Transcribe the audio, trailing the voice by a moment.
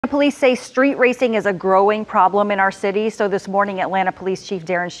Police say street racing is a growing problem in our city. So this morning, Atlanta Police Chief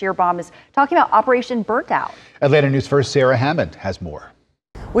Darin Schierbaum is talking about Operation Burnt Out. Atlanta News First Sarah Hammond has more.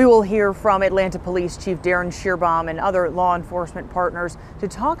 We will hear from Atlanta Police Chief Darin Schierbaum and other law enforcement partners to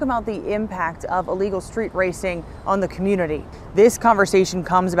talk about the impact of illegal street racing on the community. This conversation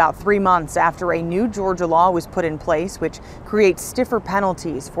comes about 3 months after a new Georgia law was put in place, which creates stiffer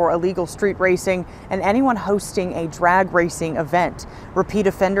penalties for illegal street racing and anyone hosting a drag racing event. Repeat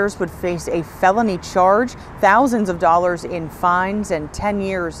offenders would face a felony charge, thousands of dollars in fines, and 10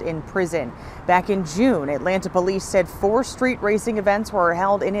 years in prison. Back in June, Atlanta police said 4 street racing events were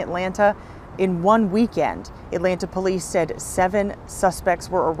held in Atlanta in one weekend. Atlanta police said 7 suspects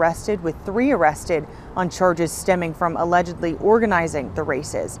were arrested, with 3 arrested on charges stemming from allegedly organizing the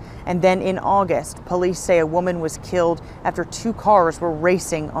races. And then in August, police say a woman was killed after 2 cars were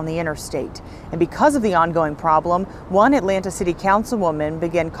racing on the interstate. And because of the ongoing problem, one Atlanta City Councilwoman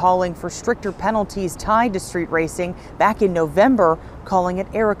began calling for stricter penalties tied to street racing back in November, calling it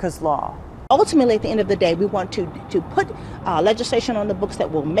Erica's Law. Ultimately, at the end of the day, we want to put legislation on the books that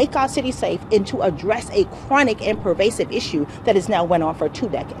will make our city safe and to address a chronic and pervasive issue that has now went on for 2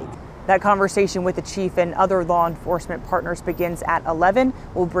 decades. That conversation with the chief and other law enforcement partners begins at 11.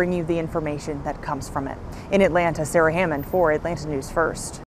 We'll bring you the information that comes from it. In Atlanta, Sarah Hammond for Atlanta News First.